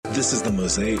This is the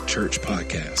Mosaic Church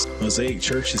podcast. Mosaic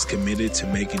Church is committed to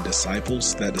making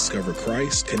disciples that discover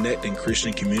Christ, connect in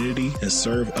Christian community, and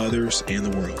serve others and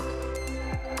the world.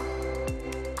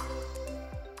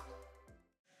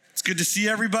 It's good to see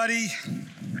everybody.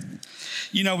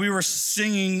 You know, we were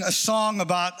singing a song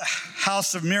about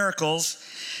House of Miracles,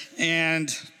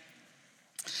 and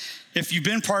if you've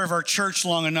been part of our church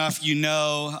long enough, you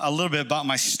know a little bit about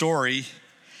my story.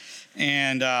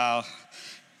 And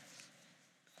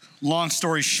long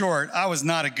story short, I was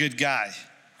not a good guy,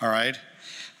 all right?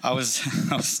 I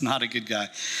was not a good guy.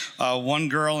 One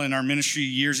girl in our ministry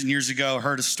years and years ago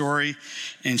heard a story,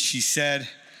 and she said,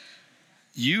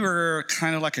 "You were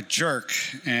kind of like a jerk."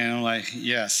 And I'm like,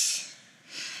 yes,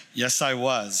 I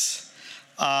was.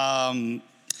 I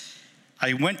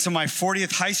went to my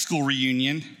 40th high school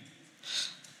reunion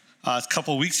a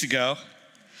couple weeks ago,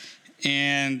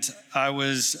 and I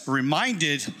was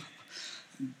reminded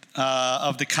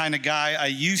of the kind of guy I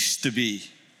used to be.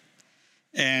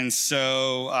 And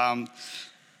so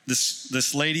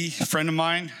this lady, a friend of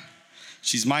mine,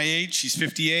 she's my age, she's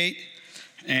 58,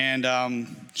 and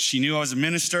she knew I was a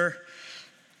minister,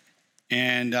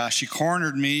 and she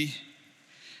cornered me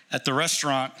at the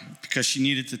restaurant because she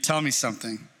needed to tell me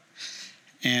something.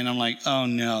 And I'm like, oh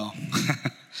no.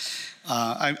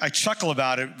 I chuckle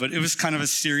about it, but it was kind of a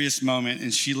serious moment,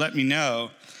 and she let me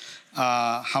know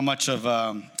how much of,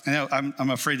 I know I'm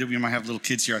afraid that we might have little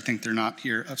kids here. I think they're not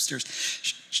here upstairs.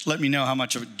 She let me know how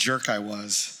much of a jerk I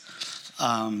was.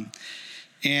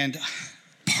 And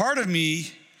part of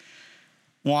me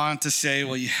wanted to say,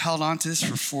 well, you held on to this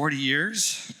for 40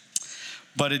 years.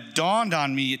 But it dawned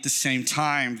on me at the same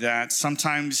time that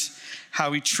sometimes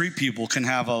how we treat people can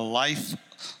have a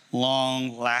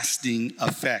lifelong lasting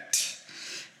effect.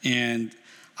 And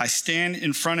I stand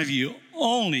in front of you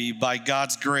only by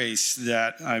God's grace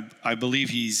that I believe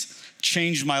He's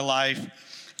changed my life,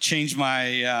 changed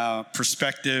my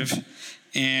perspective,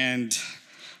 and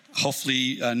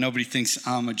hopefully nobody thinks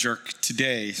I'm a jerk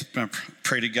today.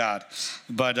 Pray to God.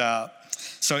 But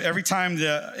so every time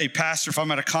a pastor, if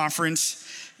I'm at a conference,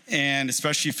 and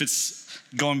especially if it's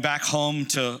going back home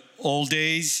to old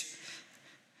days,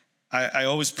 I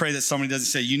always pray that somebody doesn't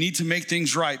say, you need to make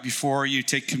things right before you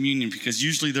take communion, because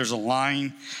usually there's a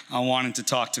line on wanting to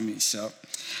talk to me. So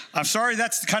I'm sorry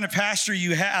that's the kind of pastor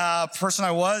person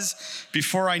I was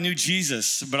before I knew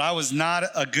Jesus, but I was not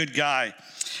a good guy.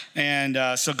 And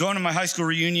so going to my high school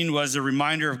reunion was a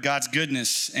reminder of God's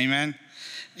goodness, amen?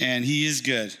 And He is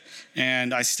good.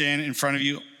 And I stand in front of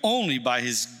you only by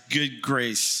His good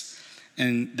grace,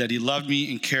 and that He loved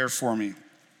me and cared for me.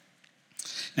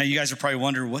 Now, you guys are probably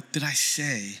wondering, what did I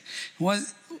say? Well,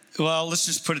 let's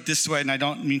just put it this way, and I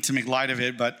don't mean to make light of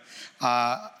it, but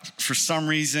for some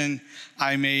reason,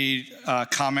 I made a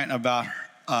comment about,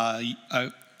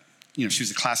 she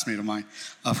was a classmate of mine,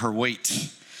 of her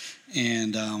weight,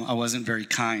 and I wasn't very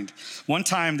kind. One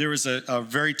time, there was a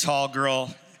very tall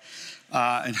girl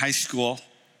in high school,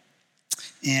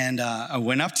 and I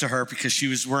went up to her because she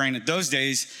was wearing, at those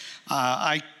days,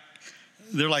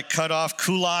 they're like cut off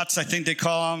culottes, I think they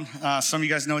call them. Some of you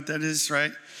guys know what that is,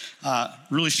 right?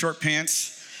 Really short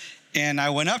pants. And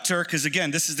I went up to her because,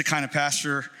 again, this is the kind of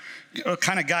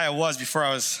kind of guy I was before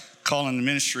I was calling the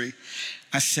ministry.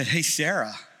 I said, "Hey,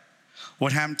 Sarah,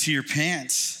 what happened to your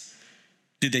pants?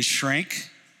 Did they shrink?"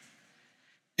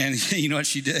 And you know what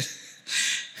she did?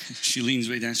 She leans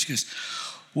way down. She goes,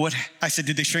 "What?" I said,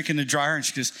 "Did they shrink in the dryer?" And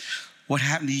she goes, "What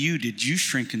happened to you? Did you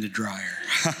shrink in the dryer?"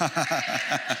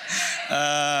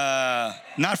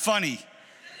 Not funny.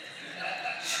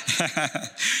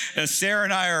 Sarah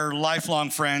and I are lifelong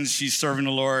friends. She's serving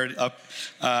the Lord up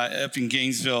in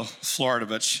Gainesville, Florida,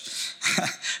 but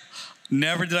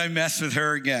never did I mess with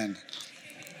her again.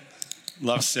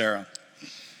 Love Sarah.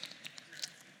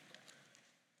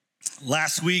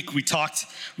 Last week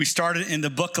we started in the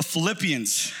book of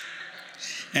Philippians.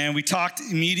 And we talked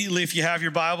immediately, if you have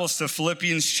your Bibles, to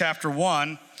Philippians chapter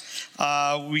 1.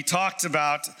 We talked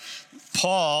about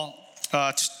Paul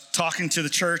talking to the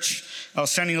church,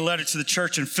 sending a letter to the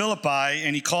church in Philippi,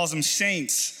 and he calls them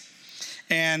saints.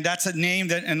 And that's a name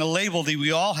and a label that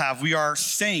we all have. We are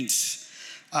saints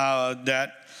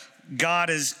that God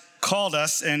has called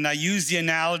us. And I use the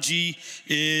analogy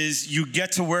is you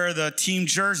get to wear the team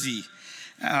jersey.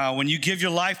 When you give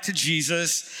your life to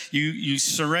Jesus, you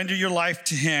surrender your life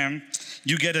to Him,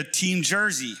 you get a team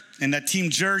jersey. And that team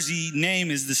jersey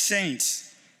name is the Saints.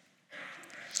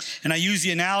 And I use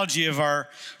the analogy of our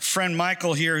friend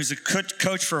Michael here, who's a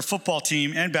coach for a football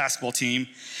team and basketball team.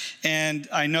 And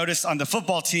I noticed on the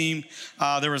football team,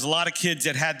 there was a lot of kids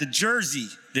that had the jersey.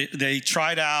 They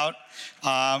tried out,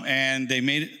 and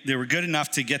they were good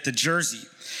enough to get the jersey.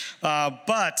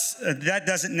 But that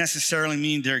doesn't necessarily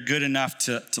mean they're good enough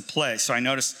to play. So I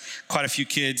noticed quite a few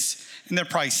kids, and they're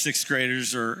probably 6th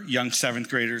graders or young 7th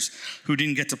graders, who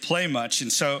didn't get to play much.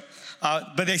 And so,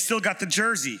 but they still got the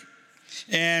jersey.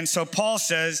 And so Paul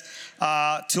says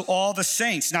to all the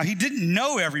saints. Now, he didn't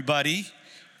know everybody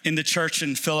in the church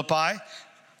in Philippi,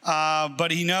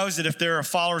 but he knows that if they're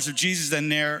followers of Jesus, then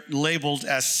they're labeled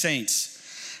as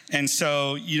saints. And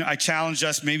so, I challenge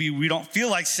us, maybe we don't feel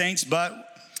like saints, but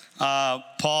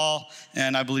Paul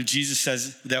and I believe Jesus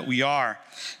says that we are.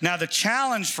 Now, the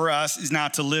challenge for us is now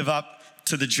to live up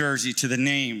to the jersey, to the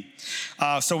name.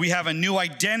 So we have a new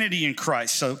identity in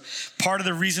Christ. So part of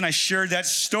the reason I shared that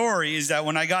story is that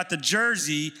when I got the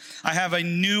jersey, I have a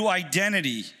new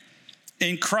identity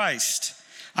in Christ.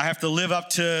 I have to live up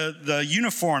to the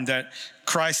uniform that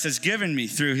Christ has given me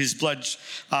through his blood,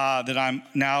 that I'm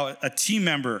now a team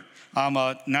member. I'm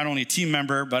not only a team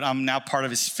member, but I'm now part of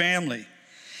his family.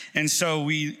 And so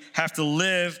we have to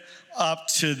live up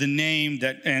to the name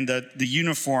and the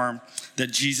uniform that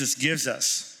Jesus gives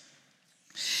us.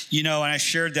 And I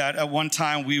shared that at one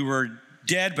time we were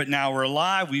dead, but now we're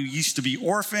alive. We used to be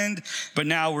orphaned, but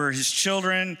now we're his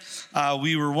children.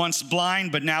 We were once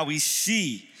blind, but now we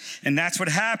see. And that's what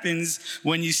happens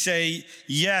when you say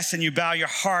yes and you bow your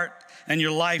heart and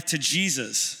your life to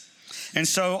Jesus. And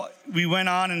so we went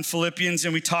on in Philippians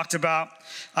and we talked about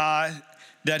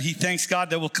that he thanks God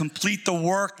that will complete the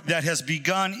work that has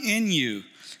begun in you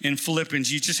in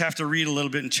Philippians. You just have to read a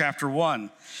little bit in chapter 1.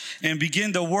 And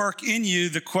begin the work in you.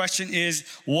 The question is,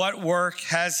 what work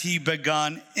has he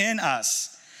begun in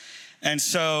us? And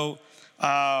so,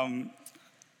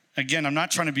 again, I'm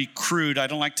not trying to be crude. I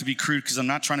don't like to be crude because I'm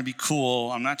not trying to be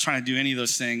cool. I'm not trying to do any of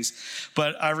those things.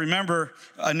 But I remember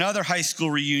another high school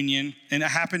reunion, and it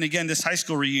happened again, this high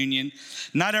school reunion.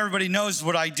 Not everybody knows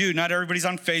what I do. Not everybody's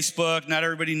on Facebook. Not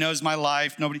everybody knows my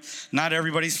life. Not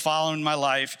everybody's following my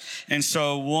life. And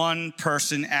so one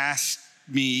person asked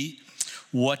me,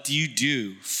 "What do you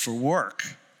do for work?"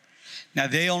 Now,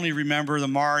 they only remember the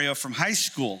Mario from high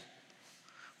school,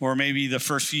 or maybe the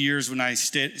first few years when I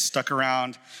stuck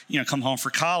around, come home for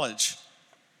college.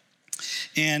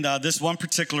 And this one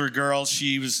particular girl,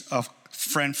 she was a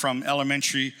friend from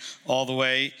elementary all the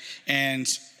way, and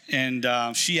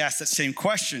she asked that same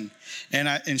question.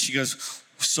 And she goes,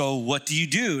 "So what do you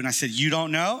do?" And I said, "You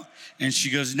don't know?" And she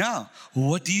goes, "No."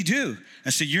 "What do you do?"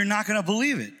 I said, "You're not gonna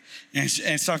believe it."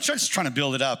 And so I'm just trying to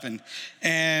build it up, and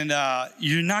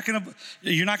you're not gonna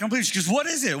believe it. She goes, "What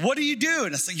is it? What do you do?"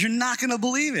 And I said, "You're not gonna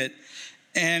believe it."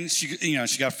 And she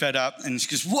got fed up, and she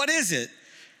goes, "What is it?"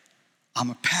 "I'm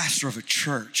a pastor of a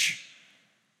church."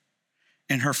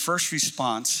 And her first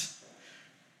response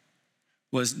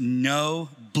was, "No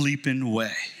bleeping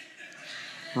way,"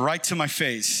 right to my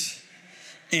face.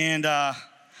 And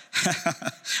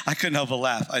I couldn't help but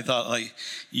laugh. I thought,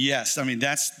 yes,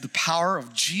 that's the power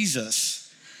of Jesus.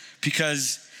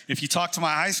 Because if you talk to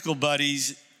my high school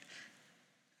buddies,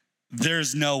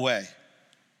 there's no way.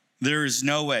 There is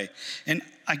no way. And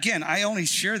again, I only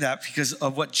share that because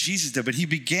of what Jesus did. But he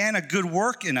began a good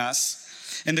work in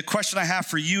us. And the question I have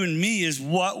for you and me is,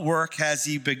 what work has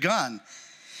he begun?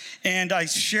 And I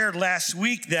shared last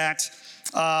week that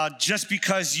just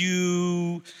because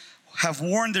you have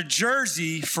worn the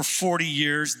jersey for 40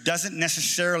 years doesn't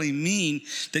necessarily mean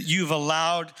that you've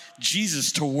allowed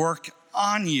Jesus to work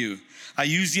on you. I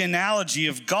use the analogy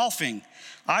of golfing.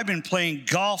 I've been playing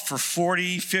golf for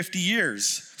 40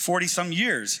 some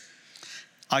years.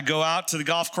 I go out to the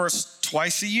golf course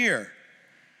twice a year.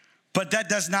 But that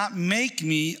does not make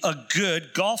me a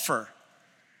good golfer.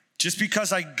 Just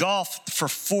because I golfed for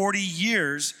 40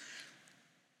 years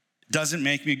doesn't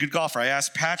make me a good golfer. I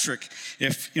asked Patrick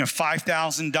if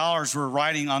 $5,000 were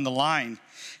riding on the line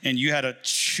and you had to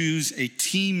choose a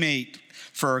teammate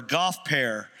for a golf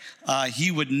pair,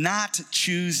 he would not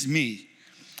choose me,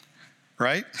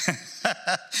 right?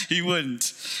 He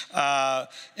wouldn't.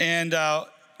 And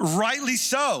rightly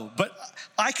so. But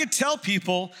I could tell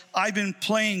people I've been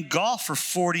playing golf for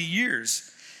 40 years.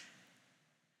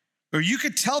 Or you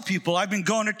could tell people I've been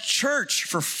going to church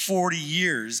for 40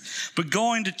 years, but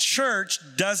going to church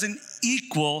doesn't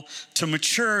equal to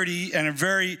maturity and a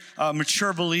very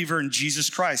mature believer in Jesus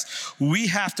Christ. We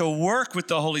have to work with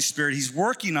the Holy Spirit. He's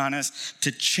working on us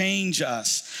to change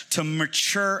us, to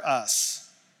mature us.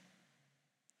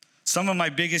 Some of my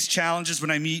biggest challenges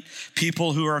when I meet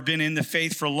people who have been in the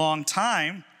faith for a long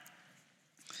time,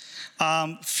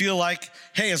 feel like,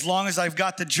 hey, as long as I've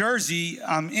got the jersey,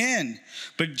 I'm in.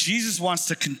 But Jesus wants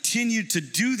to continue to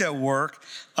do that work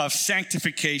of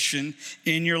sanctification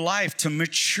in your life to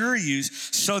mature you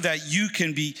so that you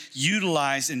can be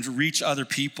utilized and reach other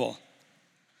people.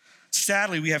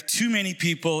 Sadly, we have too many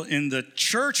people in the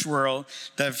church world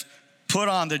that have put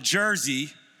on the jersey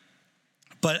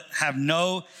but have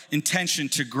no intention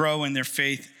to grow in their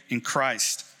faith in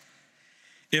Christ.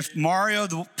 If Mario,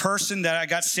 the person that I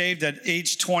got saved at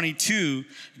age 22,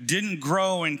 didn't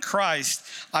grow in Christ,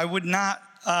 I would not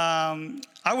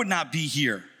be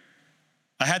here.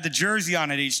 I had the jersey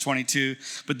on at age 22,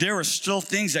 but there were still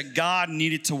things that God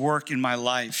needed to work in my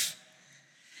life.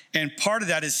 And part of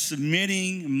that is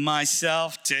submitting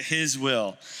myself to his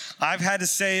will. I've had to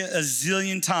say it a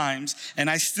zillion times, and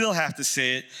I still have to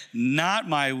say it, not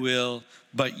my will,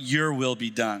 but your will be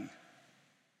done.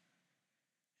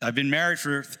 I've been married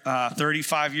for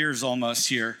 35 years almost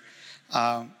here.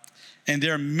 And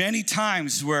there are many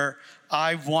times where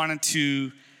I've wanted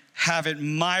to have it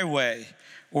my way,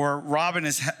 or Robin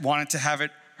has wanted to have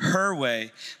it her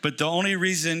way. But the only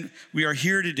reason we are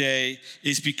here today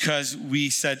is because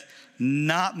we said,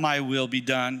 not my will be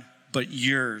done, but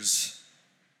yours.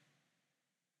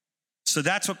 So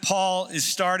that's what Paul is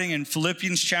starting in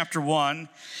Philippians chapter 1.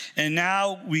 And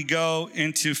now we go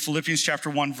into Philippians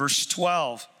chapter 1, verse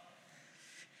 12.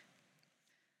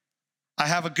 I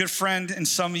have a good friend, and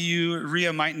some of you,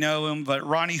 Rhea, might know him, but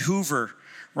Ronnie Hoover.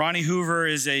 Ronnie Hoover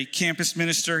is a campus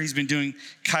minister. He's been doing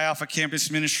Chi Alpha campus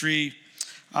ministry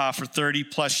for 30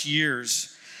 plus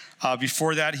years.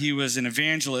 Before that, he was an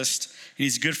evangelist.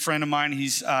 He's a good friend of mine.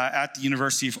 He's at the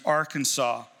University of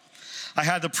Arkansas. I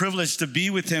had the privilege to be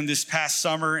with him this past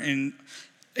summer in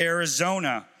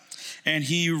Arizona, and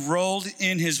he rolled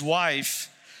in his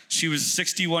wife. She was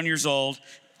 61 years old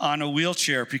on a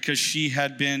wheelchair because she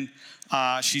had been,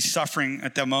 she's suffering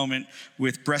at that moment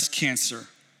with breast cancer.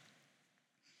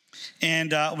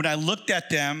 And when I looked at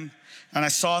them and I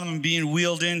saw them being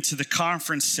wheeled into the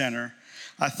conference center,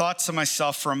 I thought to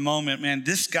myself for a moment, man,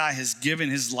 this guy has given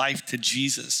his life to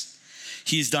Jesus.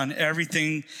 He's done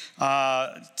everything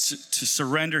to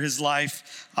surrender his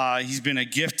life. He's been a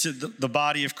gift to the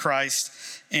body of Christ,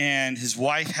 and his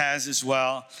wife has as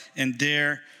well. And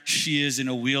there she is in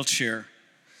a wheelchair.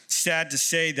 Sad to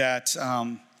say that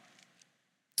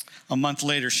a month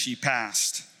later she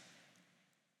passed.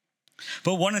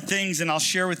 But one of the things, and I'll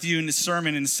share with you in the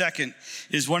sermon in a second,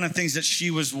 is one of the things that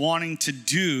she was wanting to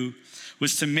do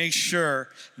was to make sure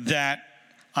that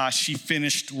she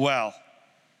finished well.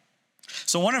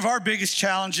 So one of our biggest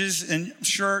challenges, and I'm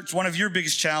sure it's one of your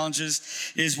biggest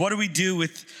challenges, is what do we do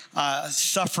with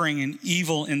suffering and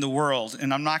evil in the world?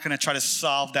 And I'm not going to try to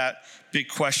solve that big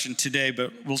question today,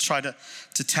 but we'll try to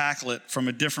tackle it from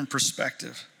a different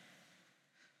perspective.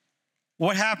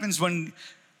 What happens when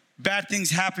bad things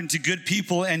happen to good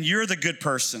people and you're the good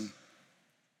person?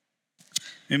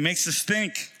 It makes us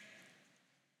think.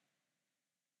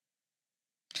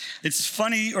 It's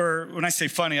funny, or when I say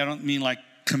funny, I don't mean like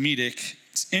comedic.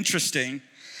 It's interesting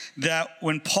that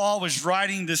when Paul was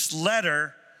writing this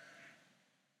letter,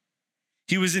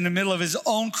 he was in the middle of his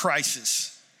own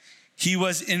crisis. He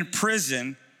was in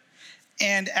prison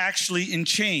and actually in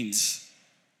chains,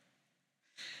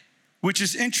 which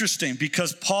is interesting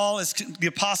because the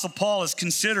Apostle Paul is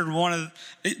considered one of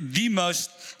the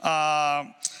most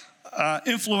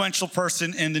influential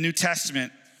person in the New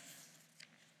Testament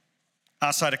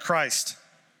outside of Christ.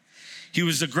 He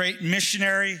was a great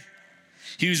missionary.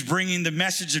 He was bringing the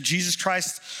message of Jesus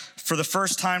Christ for the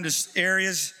first time to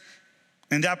areas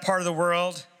in that part of the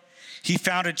world. He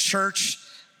founded church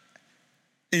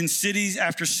in cities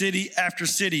after city after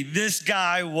city. This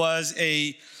guy was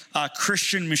a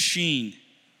Christian machine.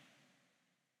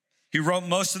 He wrote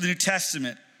most of the New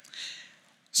Testament.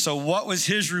 So what was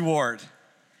his reward?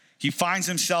 He finds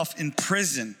himself in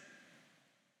prison.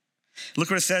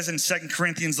 Look what it says in 2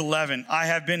 Corinthians 11. I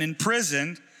have been in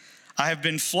prison. I have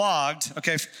been flogged.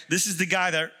 Okay, this is the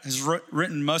guy that has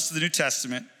written most of the New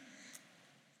Testament.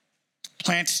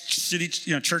 Plants city,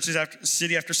 churches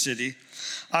city after city.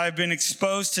 I have been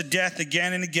exposed to death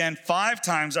again and again. 5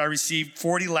 times I received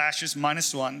 40 lashes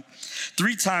minus 1.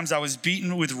 3 times I was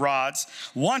beaten with rods.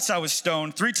 Once I was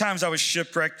stoned. 3 times I was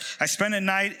shipwrecked. I spent a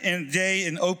night and a day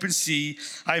in open sea.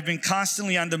 I have been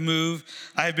constantly on the move.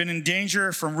 I have been in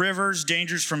danger from rivers,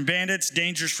 dangers from bandits,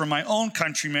 dangers from my own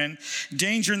countrymen,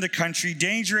 danger in the country,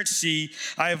 danger at sea.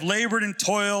 I have labored and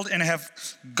toiled and have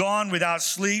gone without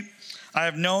sleep. I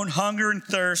have known hunger and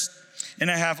thirst, and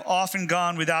I have often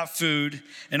gone without food,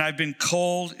 and I've been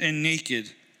cold and naked.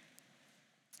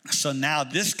 So now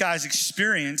this guy's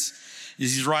experience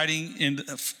He's writing in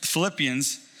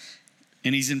Philippians,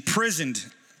 and he's imprisoned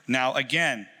now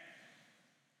again.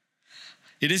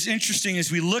 It is interesting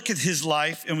as we look at his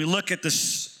life and we look at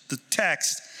the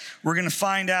text, we're going to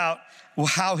find out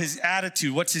how his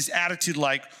attitude, what's his attitude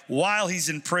like while he's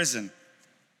in prison.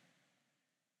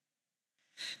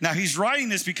 Now, he's writing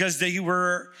this because they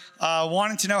were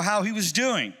wanting to know how he was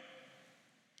doing,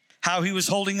 how he was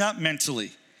holding up mentally,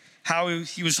 how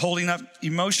he was holding up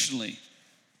emotionally,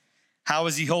 how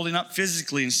is he holding up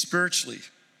physically and spiritually.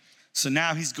 So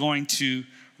now he's going to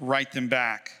write them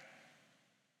back.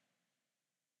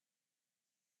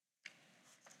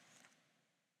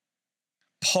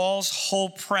 Paul's whole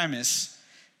premise,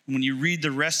 when you read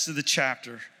the rest of the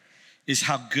chapter, is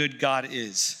how good God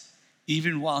is,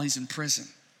 even while he's in prison.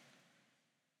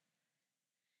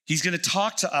 He's going to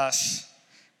talk to us.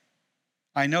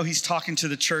 I know he's talking to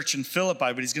the church in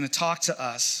Philippi, but he's going to talk to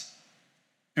us,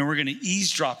 and we're going to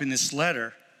eavesdrop in this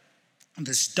letter,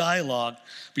 this dialogue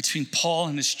between Paul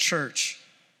and his church.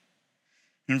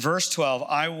 In verse 12,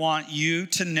 I want you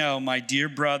to know, my dear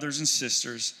brothers and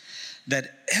sisters,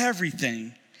 that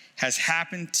everything has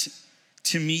happened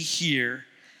to me here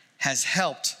has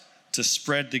helped to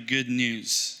spread the good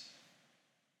news.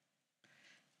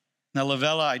 Now,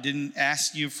 Lavella, I didn't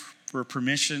ask you for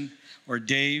permission, or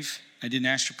Dave, I didn't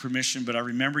ask your permission, but I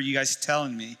remember you guys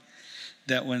telling me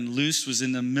that when Luce was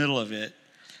in the middle of it,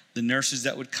 the nurses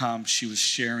that would come, she was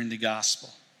sharing the gospel.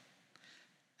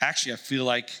 Actually, I feel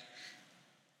like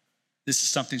this is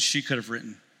something she could have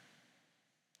written.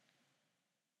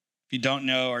 If you don't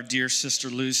know, our dear sister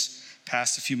Luce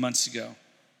passed a few months ago.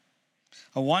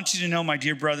 I want you to know, my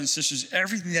dear brothers and sisters,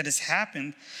 everything that has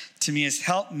happened to me has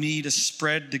helped me to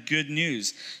spread the good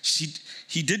news.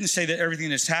 He didn't say that everything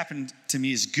that's happened to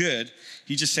me is good.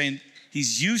 He's just saying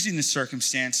he's using the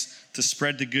circumstance to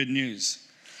spread the good news.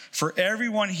 For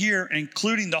everyone here,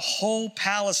 including the whole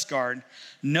palace guard,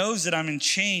 knows that I'm in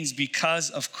chains because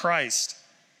of Christ.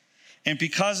 And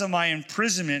because of my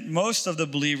imprisonment, most of the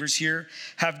believers here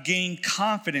have gained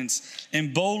confidence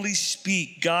and boldly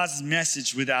speak God's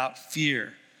message without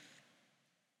fear.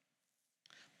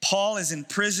 Paul is in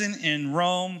prison in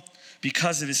Rome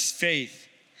because of his faith.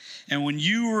 And when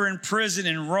you were in prison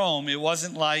in Rome, it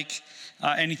wasn't like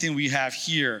anything we have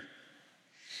here.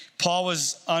 Paul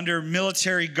was under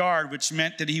military guard, which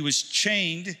meant that he was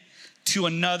chained to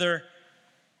another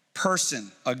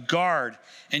person, a guard.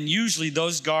 And usually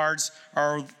those guards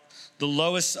are the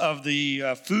lowest of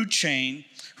the food chain,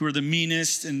 who are the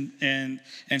meanest, and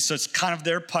so it's kind of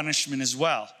their punishment as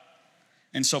well.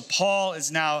 And so Paul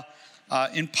is now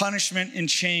in punishment in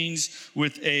chains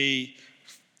with a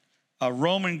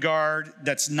Roman guard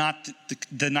that's not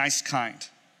the nice kind.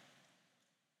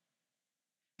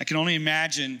 I can only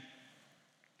imagine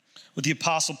what the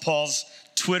Apostle Paul's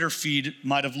Twitter feed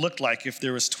might have looked like if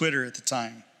there was Twitter at the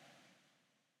time.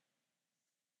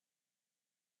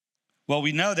 Well,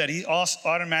 we know that he also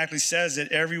automatically says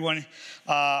that everyone,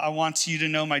 I want you to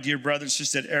know, my dear brothers and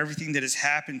sisters, that everything that has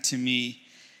happened to me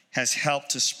has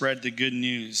helped to spread the good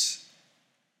news.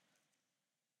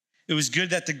 It was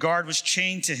good that the guard was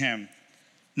chained to him.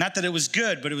 Not that it was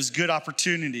good, but it was good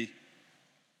opportunity.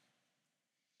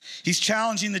 He's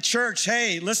challenging the church.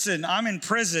 Hey, listen, I'm in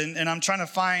prison and I'm trying to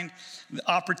find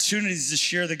opportunities to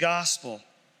share the gospel.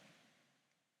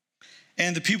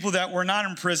 And the people that were not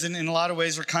in prison, in a lot of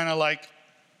ways, were kind of like,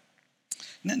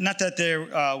 not that they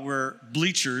were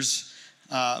bleachers,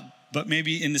 but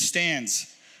maybe in the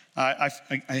stands. I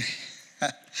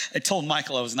told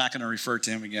Michael I was not going to refer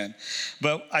to him again.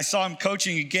 But I saw him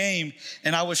coaching a game,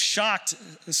 and I was shocked,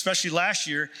 especially last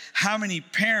year, how many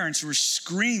parents were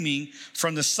screaming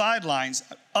from the sidelines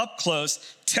up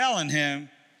close, telling him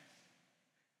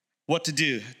what to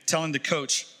do, telling the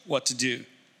coach what to do.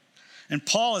 And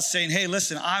Paul is saying, hey,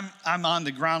 listen, I'm on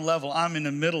the ground level. I'm in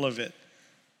the middle of it.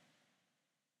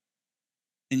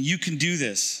 And you can do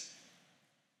this.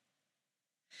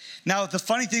 Now, the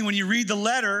funny thing, when you read the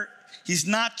letter, he's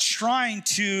not trying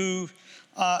to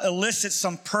elicit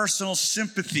some personal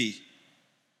sympathy.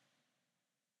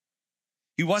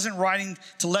 He wasn't writing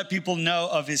to let people know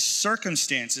of his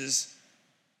circumstances,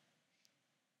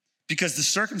 because the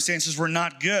circumstances were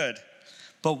not good.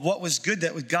 But what was good,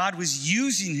 that God was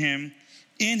using him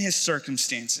in his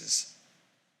circumstances.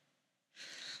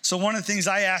 So one of the things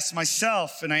I ask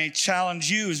myself, and I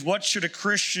challenge you, is what should a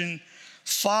Christian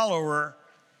follower,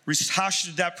 how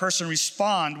should that person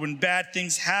respond when bad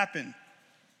things happen?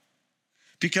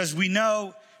 Because we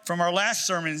know from our last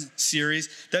sermon series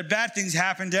that bad things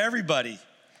happen to everybody.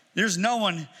 There's no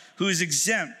one who is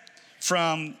exempt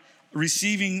from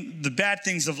receiving the bad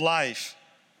things of life.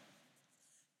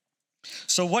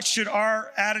 So what should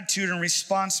our attitude and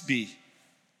response be?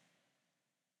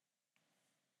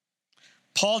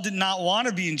 Paul did not want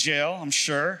to be in jail, I'm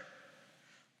sure,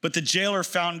 but the jailer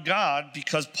found God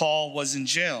because Paul was in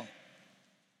jail.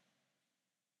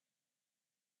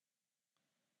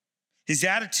 His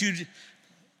attitude,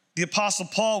 the Apostle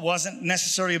Paul, wasn't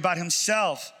necessarily about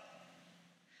himself.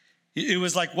 It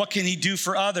was like, what can he do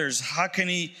for others? How can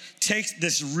he take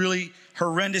this really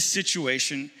horrendous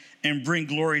situation and bring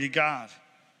glory to God?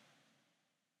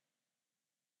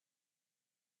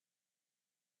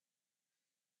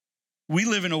 We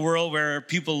live in a world where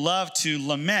people love to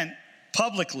lament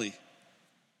publicly.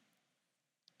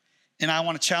 And I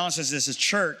want to challenge us as a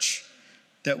church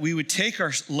that we would take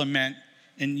our lament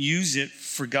and use it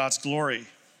for God's glory.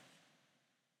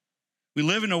 We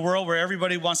live in a world where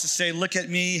everybody wants to say, look at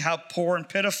me, how poor and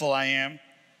pitiful I am.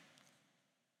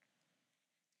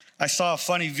 I saw a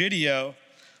funny video.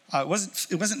 It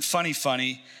wasn't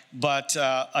funny, but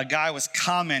a guy was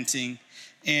commenting,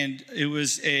 and it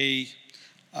was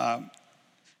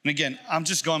and again, I'm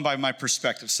just going by my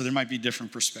perspective, so there might be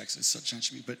different perspectives, so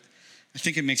judge me. But I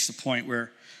think it makes the point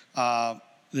where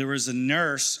there was a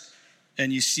nurse,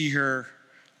 and you see her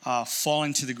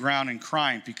falling to the ground and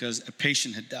crying because a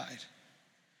patient had died.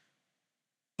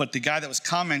 But the guy that was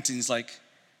commenting is like,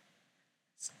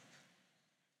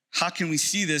 how can we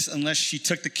see this unless she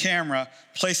took the camera,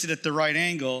 placed it at the right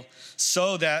angle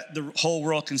so that the whole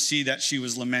world can see that she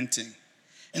was lamenting?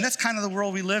 And that's kind of the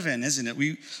world we live in, isn't it?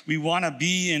 We want to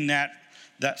be in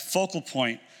that focal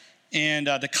point. And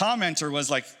the commenter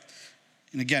was like,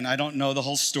 and again, I don't know the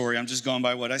whole story. I'm just going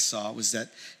by what I saw, was that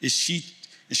is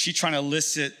she trying to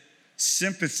elicit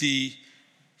sympathy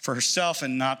for herself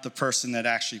and not the person that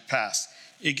actually passed?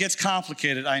 It gets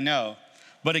complicated, I know.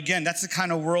 But again, that's the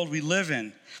kind of world we live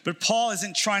in. But Paul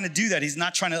isn't trying to do that. He's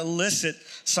not trying to elicit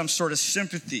some sort of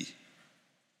sympathy.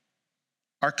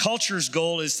 Our culture's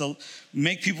goal is to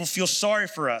make people feel sorry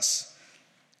for us.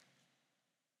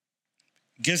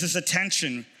 It gives us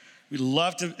attention. We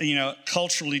love to,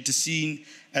 culturally to seen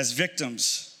as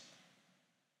victims.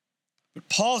 But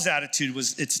Paul's attitude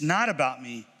was, it's not about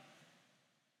me.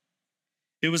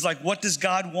 It was like, what does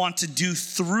God want to do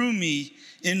through me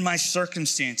in my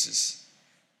circumstances?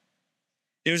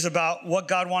 It was about what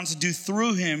God wants to do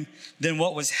through him than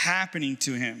what was happening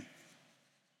to him.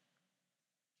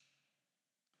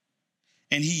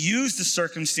 And he used the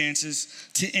circumstances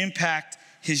to impact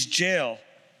his jail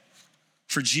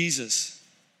for Jesus.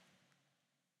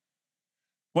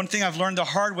 One thing I've learned the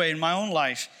hard way in my own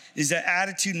life is that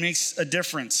attitude makes a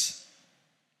difference.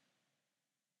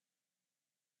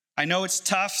 I know it's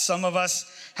tough. Some of us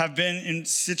have been in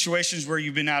situations where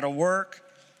you've been out of work.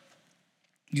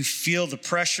 You feel the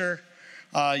pressure.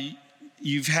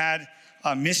 You've had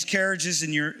miscarriages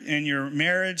in your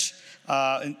marriage,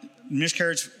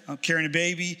 miscarriage, carrying a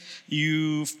baby.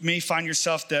 You may find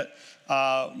yourself that,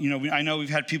 I know we've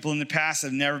had people in the past that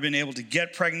have never been able to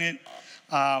get pregnant,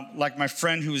 like my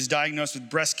friend who was diagnosed with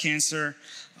breast cancer,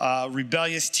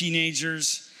 rebellious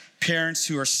teenagers, parents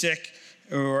who are sick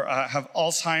or have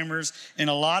Alzheimer's, and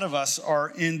a lot of us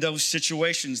are in those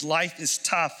situations. Life is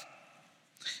tough,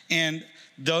 and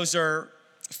those are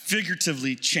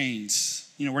figuratively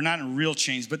chains. We're not in real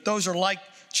chains, but those are like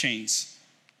chains.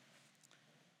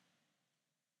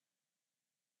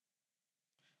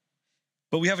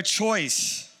 But we have a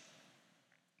choice.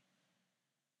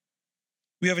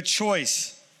 We have a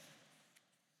choice.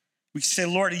 We can say,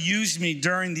 Lord, use me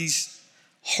during these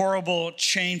horrible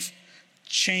chain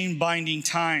binding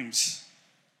times.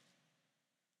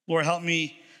 Lord, help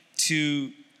me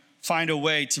to find a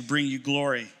way to bring you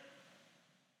glory.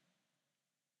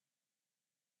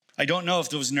 I don't know if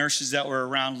those nurses that were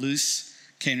around Luce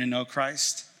came to know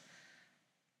Christ,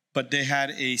 but they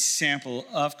had a sample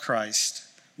of Christ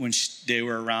when they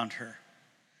were around her.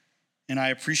 And I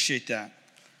appreciate that.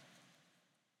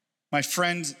 My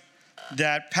friend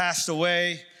that passed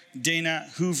away, Dana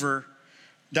Hoover,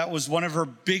 that was one of her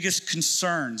biggest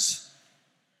concerns.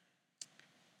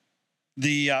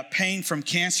 The pain from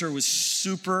cancer was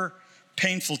super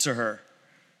painful to her.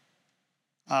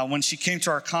 When she came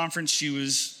to our conference, she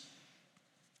was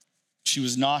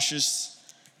nauseous.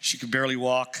 She could barely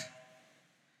walk.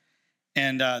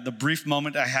 And the brief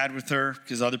moment I had with her,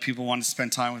 because other people wanted to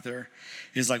spend time with her,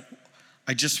 is like,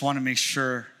 I just want to make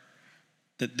sure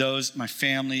that my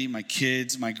family, my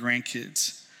kids, my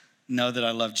grandkids, know that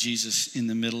I love Jesus in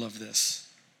the middle of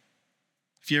this.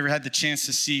 If you ever had the chance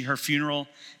to see her funeral,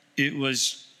 it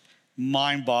was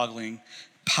mind-boggling,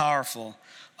 powerful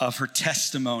of her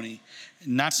testimony.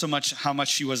 Not so much how much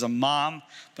she was a mom,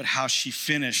 but how she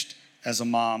finished as a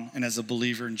mom and as a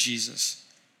believer in Jesus.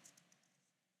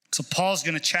 So Paul's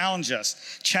going to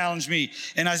challenge me.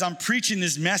 And as I'm preaching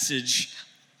this message,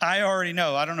 I already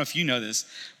know, I don't know if you know this,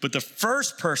 but the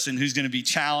first person who's going to be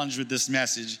challenged with this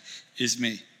message is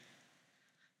me.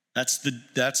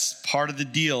 That's part of the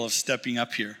deal of stepping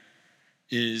up here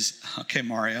is, okay,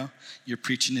 Mario, you're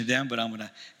preaching to them, but I'm going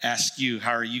to ask you,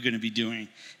 how are you going to be doing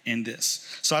in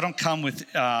this? So I don't come with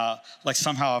like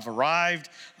somehow I've arrived,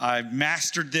 I've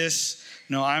mastered this.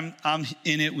 No, I'm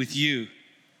in it with you.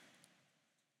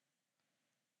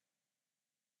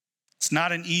 It's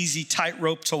not an easy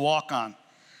tightrope to walk on,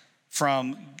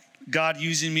 from God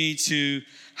using me to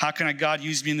how can God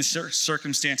use me in the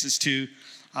circumstances to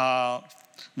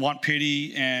want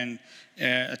pity and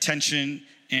attention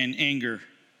and anger.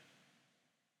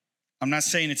 I'm not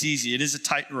saying it's easy. It is a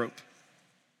tightrope.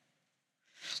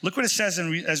 Look what it says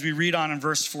as we read on in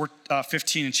verse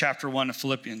 15 in chapter 1 of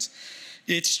Philippians.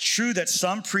 It's true that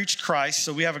some preach Christ,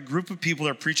 so we have a group of people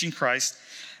that are preaching Christ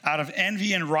out of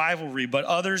envy and rivalry, but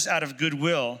others out of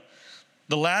goodwill.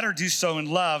 The latter do so in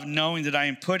love, knowing that I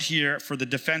am put here for the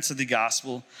defense of the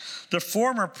gospel. The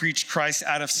former preach Christ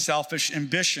out of selfish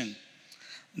ambition,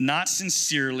 not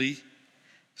sincerely,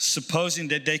 supposing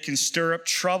that they can stir up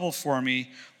trouble for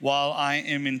me while I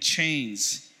am in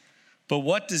chains. But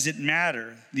what does it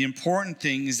matter? The important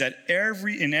thing is that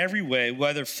in every way,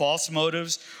 whether false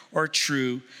motives or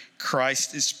true,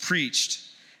 Christ is preached.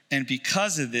 And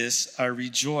because of this, I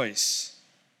rejoice.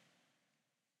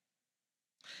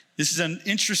 This is an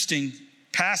interesting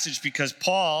passage because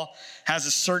Paul has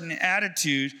a certain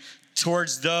attitude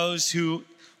towards those who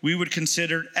we would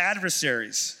consider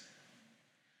adversaries.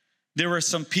 There were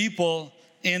some people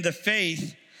in the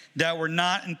faith that were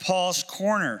not in Paul's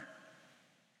corner.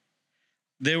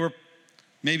 They were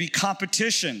maybe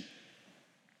competition.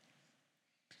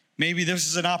 Maybe this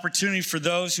is an opportunity for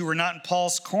those who were not in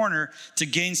Paul's corner to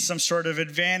gain some sort of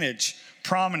advantage,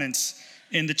 prominence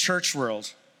in the church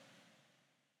world.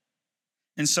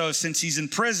 And so since he's in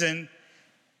prison,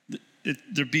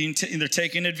 they're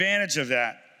taking advantage of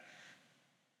that.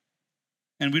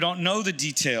 And we don't know the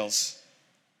details.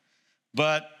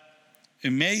 But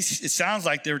it sounds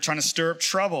like they were trying to stir up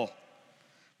trouble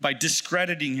by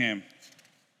discrediting him.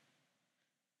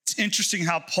 It's interesting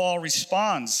how Paul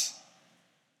responds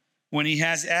when he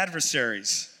has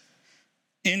adversaries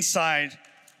inside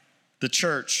the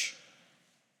church.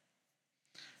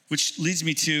 Which leads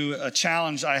me to a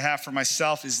challenge I have for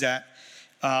myself is that,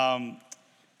 on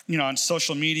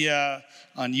social media,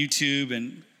 on YouTube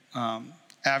and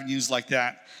avenues like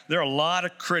that, there are a lot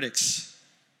of critics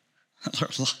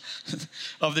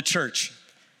of the church.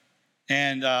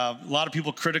 And a lot of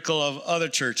people critical of other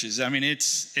churches. I mean,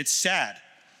 it's sad.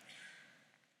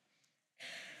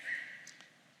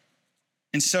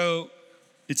 And so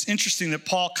it's interesting that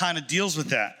Paul kind of deals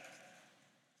with that.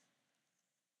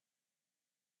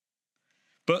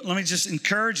 But let me just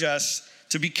encourage us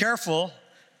to be careful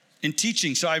in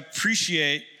teaching. So I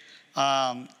appreciate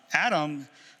Adam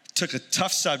took a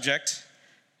tough subject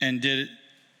and did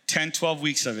 10, 12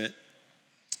 weeks of it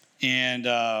and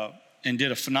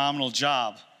did a phenomenal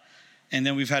job. And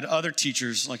then we've had other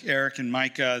teachers like Eric and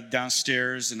Micah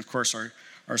downstairs, and of course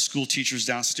our school teachers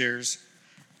downstairs.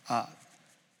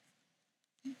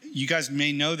 You guys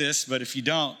may know this, but if you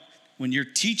don't, when you're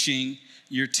teaching,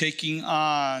 you're taking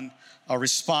on a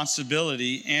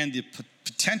responsibility and the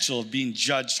potential of being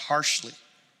judged harshly.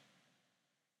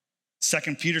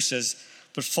 2 Peter says,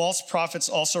 but false prophets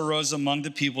also arose among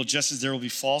the people, just as there will be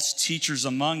false teachers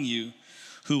among you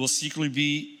who will secretly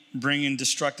be bringing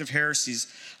destructive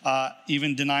heresies,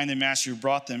 even denying the master who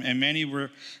brought them.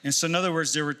 And so in other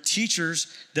words, there were teachers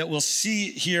that we'll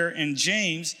see here in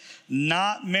James.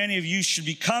 Not many of you should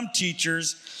become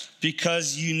teachers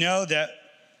because you know that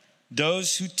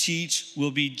those who teach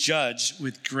will be judged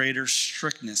with greater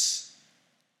strictness.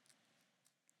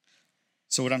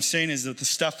 So what I'm saying is that the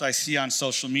stuff I see on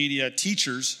social media,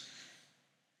 teachers,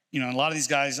 a lot of these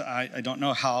guys, I don't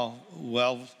know how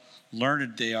well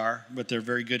learned they are, but they're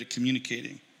very good at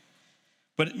communicating.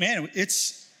 But man,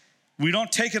 we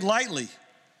don't take it lightly.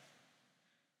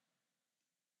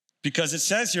 Because it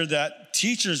says here that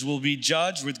teachers will be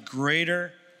judged with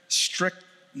greater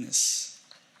strictness.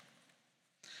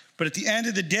 But at the end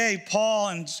of the day, Paul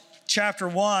in chapter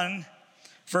 1,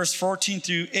 verse 14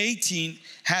 through 18,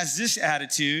 has this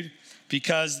attitude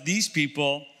because these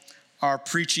people are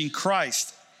preaching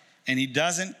Christ. And he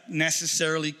doesn't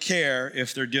necessarily care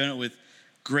if they're doing it with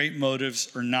great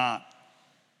motives or not.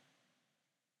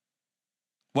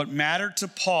 What mattered to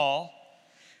Paul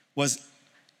was,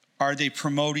 are they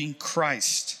promoting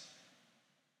Christ?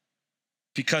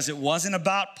 Because it wasn't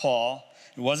about Paul.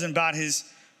 It wasn't about his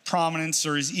prominence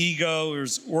or his ego or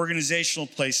his organizational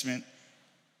placement.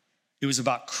 It was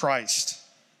about Christ.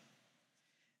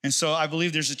 And so I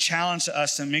believe there's a challenge to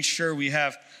us to make sure we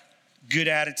have good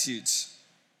attitudes.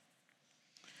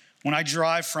 When I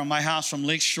drive from my house from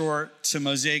Lakeshore to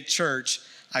Mosaic Church,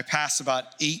 I pass about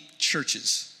 8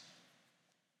 churches,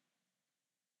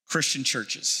 Christian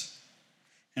churches.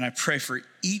 And I pray for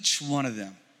each one of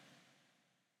them.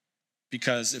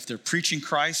 Because if they're preaching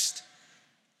Christ,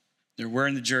 they're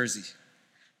wearing the jersey.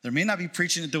 They may not be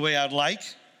preaching it the way I'd like,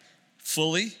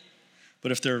 fully,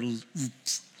 but if they're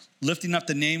lifting up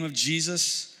the name of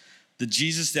Jesus, the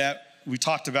Jesus that we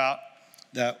talked about,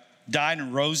 that died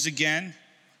and rose again,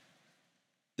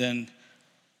 then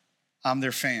I'm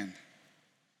their fan.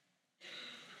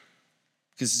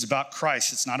 Because it's about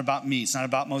Christ. It's not about me. It's not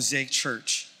about Mosaic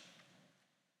Church.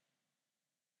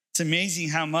 It's amazing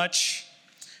how much,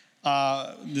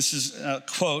 this is a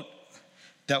quote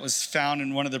that was found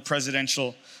in one of the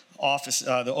presidential office,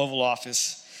 the Oval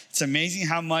Office. It's amazing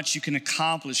how much you can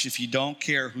accomplish if you don't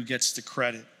care who gets the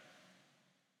credit.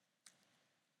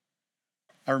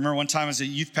 I remember one time as a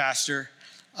youth pastor,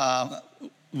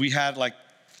 we had like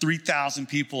 3,000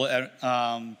 people at,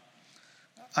 I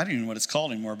don't even know what it's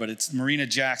called anymore, but it's Marina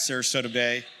Jack, Sarasota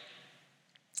Bay.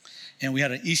 And we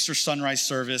had an Easter sunrise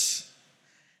service,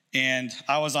 and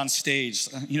I was on stage.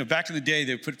 You know, back in the day,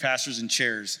 they would put pastors in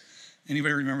chairs.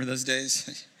 Anybody remember those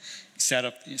days? Sat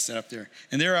up there.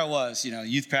 And there I was, you know,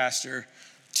 youth pastor,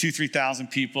 3,000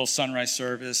 people, sunrise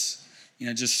service, you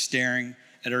know, just staring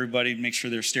at everybody to make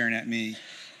sure they're staring at me.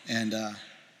 And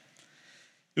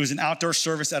it was an outdoor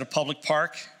service at a public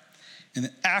park. And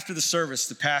then after the service,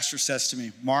 the pastor says to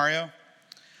me, Mario,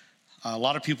 a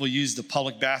lot of people use the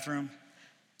public bathroom.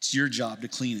 It's your job to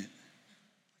clean it.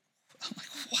 I'm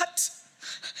like, what?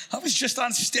 I was just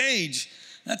on stage.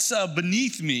 That's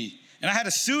beneath me. And I had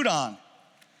a suit on.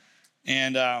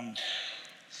 And I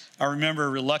remember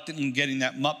reluctantly getting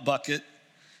that mop bucket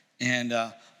and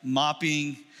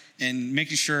mopping and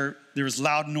making sure there was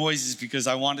loud noises because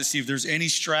I wanted to see if there's any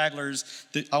stragglers.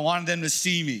 I wanted them to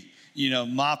see me, you know,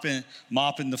 mopping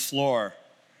the floor.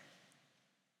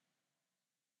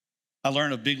 I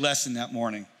learned a big lesson that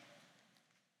morning.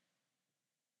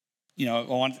 You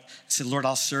know, I said, Lord,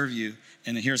 I'll serve you.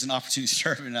 And here's an opportunity to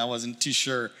serve, and I wasn't too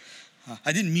sure.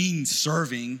 I didn't mean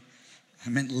serving. I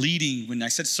meant leading. When I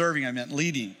said serving, I meant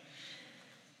leading.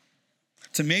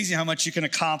 It's amazing how much you can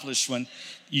accomplish when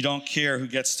you don't care who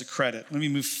gets the credit. Let me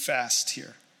move fast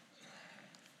here.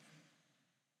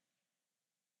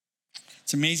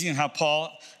 It's amazing how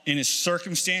Paul, in his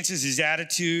circumstances, his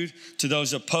attitude to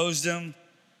those who opposed him.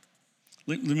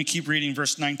 Let me keep reading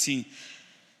verse 19.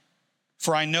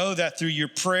 For I know that through your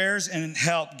prayers and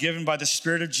help given by the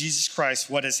Spirit of Jesus Christ,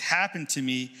 what has happened to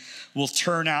me will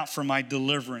turn out for my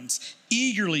deliverance.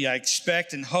 Eagerly I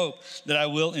expect and hope that I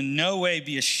will in no way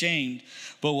be ashamed,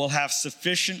 but will have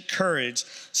sufficient courage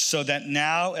so that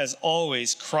now, as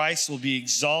always, Christ will be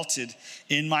exalted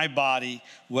in my body,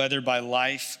 whether by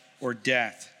life or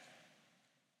death.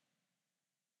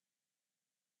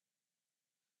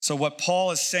 So what Paul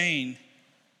is saying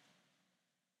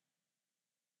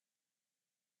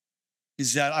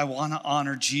is that I want to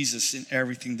honor Jesus in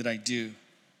everything that I do.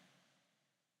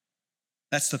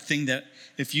 That's the thing that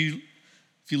if you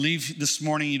leave this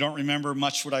morning, you don't remember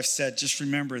much what I've said, just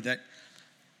remember that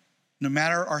no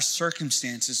matter our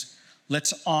circumstances,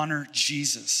 let's honor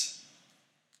Jesus.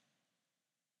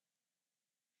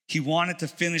 He wanted to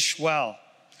finish well.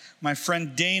 My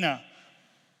friend Dana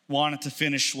wanted to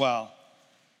finish well.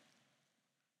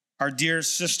 Our dear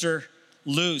sister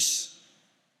Luce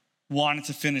wanted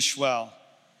to finish well.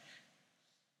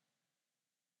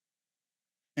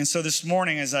 And so this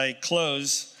morning, as I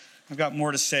close, I've got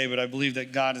more to say, but I believe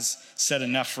that God has said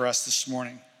enough for us this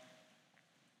morning.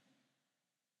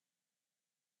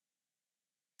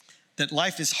 That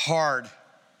life is hard.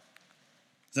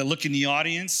 As I look in the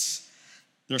audience,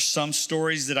 there's some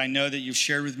stories that I know that you've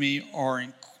shared with me are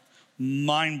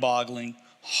mind-boggling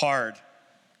hard.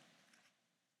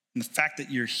 And the fact that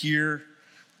you're here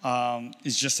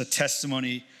is just a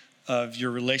testimony of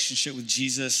your relationship with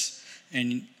Jesus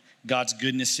and God's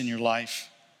goodness in your life.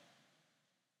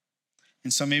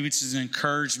 And so maybe it's an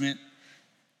encouragement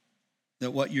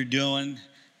that what you're doing,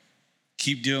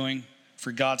 keep doing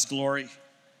for God's glory.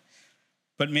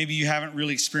 But maybe you haven't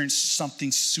really experienced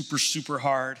something super, super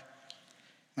hard.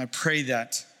 And I pray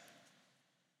that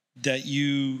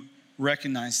you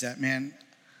recognize that, man,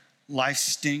 life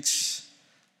stinks.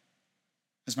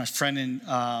 As my friend in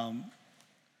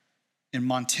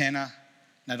Montana,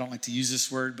 and I don't like to use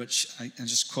this word, but I'm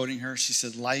just quoting her. She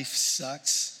said, life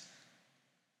sucks,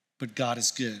 but God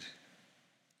is good.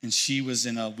 and she was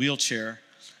in a wheelchair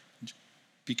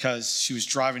because she was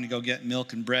driving to go get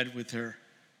milk and bread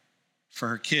for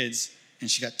her kids, and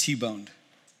she got T-boned.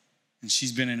 And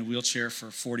she's been in a wheelchair for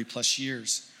 40 plus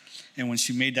years. And when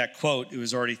she made that quote, it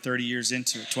was already 30 years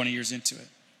into it, 20 years into it.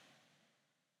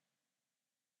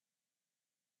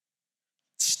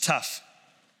 It's tough.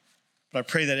 But I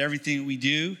pray that everything we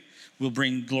do will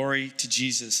bring glory to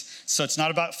Jesus. So it's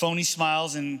not about phony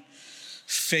smiles and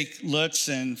fake looks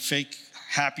and fake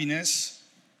happiness.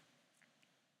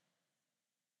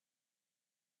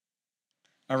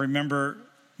 I remember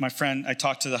my friend, I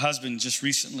talked to the husband just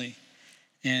recently,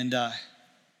 and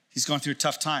he's going through a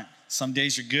tough time. Some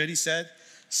days are good, he said.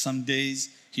 Some days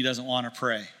he doesn't want to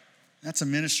pray. That's a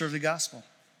minister of the gospel.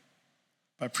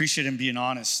 But I appreciate him being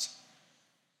honest.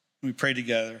 We pray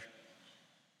together.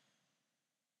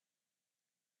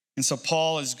 And so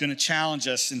Paul is going to challenge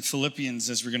us in Philippians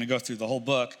as we're going to go through the whole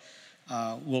book.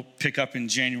 We'll pick up in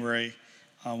January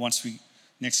once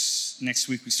next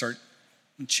week we start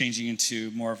changing into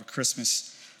more of a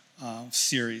Christmas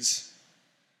series.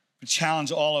 We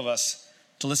challenge all of us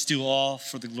to let's do all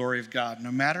for the glory of God,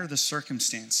 no matter the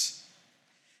circumstance.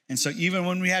 And so even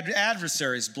when we had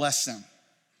adversaries, bless them,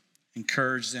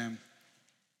 encourage them.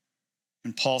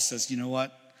 And Paul says, you know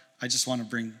what? I just want to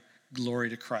bring glory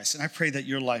to Christ. And I pray that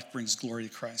your life brings glory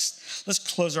to Christ. Let's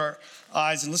close our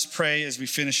eyes and let's pray as we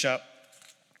finish up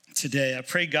today. I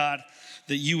pray, God,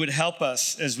 that you would help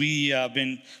us as we have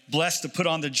been blessed to put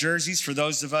on the jerseys for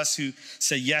those of us who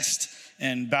say yes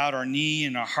and bowed our knee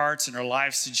and our hearts and our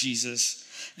lives to Jesus.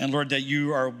 And Lord, that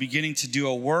you are beginning to do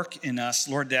a work in us.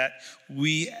 Lord, that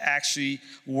we actually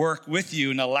work with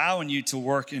you and allowing you to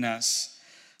work in us.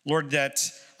 Lord, that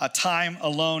a time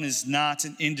alone is not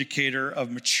an indicator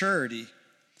of maturity.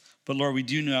 But Lord, we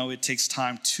do know it takes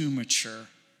time to mature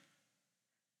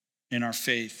in our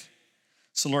faith.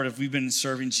 So Lord, if we've been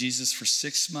serving Jesus for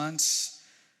 6 months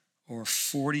or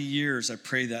 40 years, I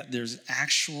pray that there's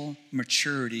actual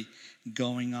maturity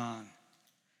going on.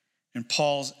 And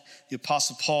the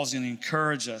Apostle Paul is going to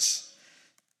encourage us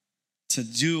to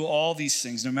do all these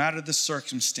things, no matter the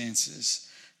circumstances,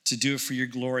 to do it for your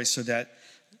glory so that,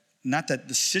 not that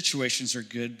the situations are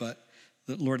good, but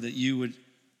that, Lord, that you would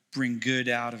bring good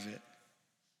out of it.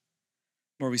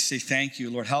 Lord, we say thank you.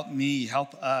 Lord, help me,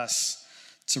 help us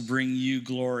to bring you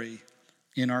glory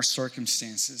in our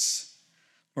circumstances.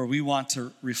 Lord, we want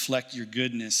to reflect your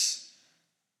goodness.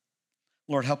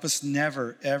 Lord, help us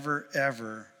never, ever,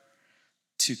 ever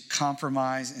to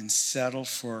compromise and settle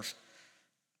for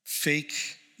fake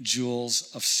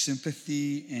jewels of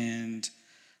sympathy and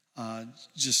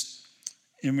just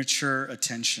immature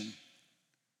attention.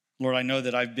 Lord, I know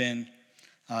that I've been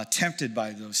tempted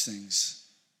by those things.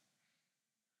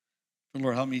 But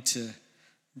Lord, help me to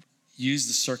use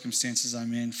the circumstances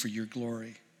I'm in for your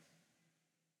glory.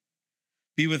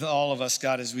 Be with all of us,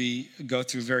 God, as we go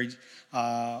through a very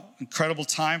incredible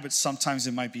time, but sometimes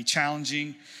it might be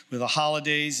challenging with the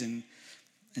holidays and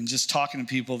just talking to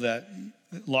people that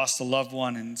lost a loved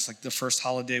one, and it's like the first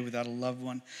holiday without a loved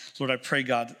one. Lord, I pray,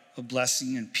 God, a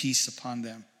blessing and peace upon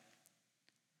them.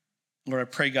 Lord, I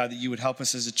pray, God, that you would help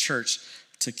us as a church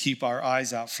to keep our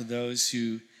eyes out for those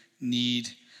who need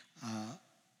a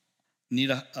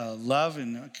love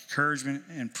and encouragement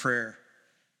and prayer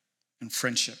and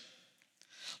friendship.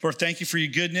 Lord, thank you for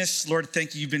your goodness. Lord,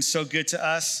 thank you. You've been so good to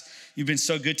us. You've been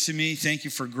so good to me. Thank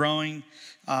you for growing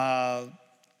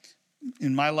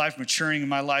in my life, maturing in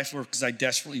my life, Lord, because I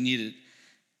desperately need it.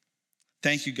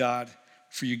 Thank you, God,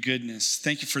 for your goodness.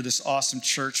 Thank you for this awesome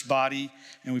church body.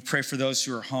 And we pray for those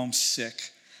who are homesick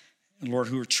and, Lord,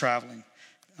 who are traveling.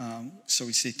 So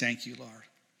we say thank you, Lord.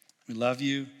 We love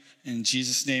you. In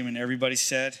Jesus' name, and everybody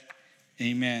said,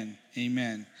 amen.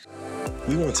 Amen.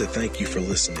 We want to thank you for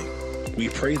listening. We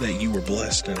pray that you were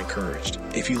blessed and encouraged.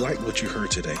 If you liked what you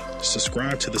heard today,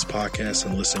 subscribe to this podcast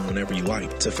and listen whenever you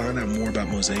like. To find out more about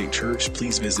Mosaic Church,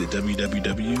 please visit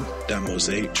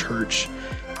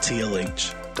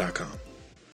www.mosaicchurchtlh.com.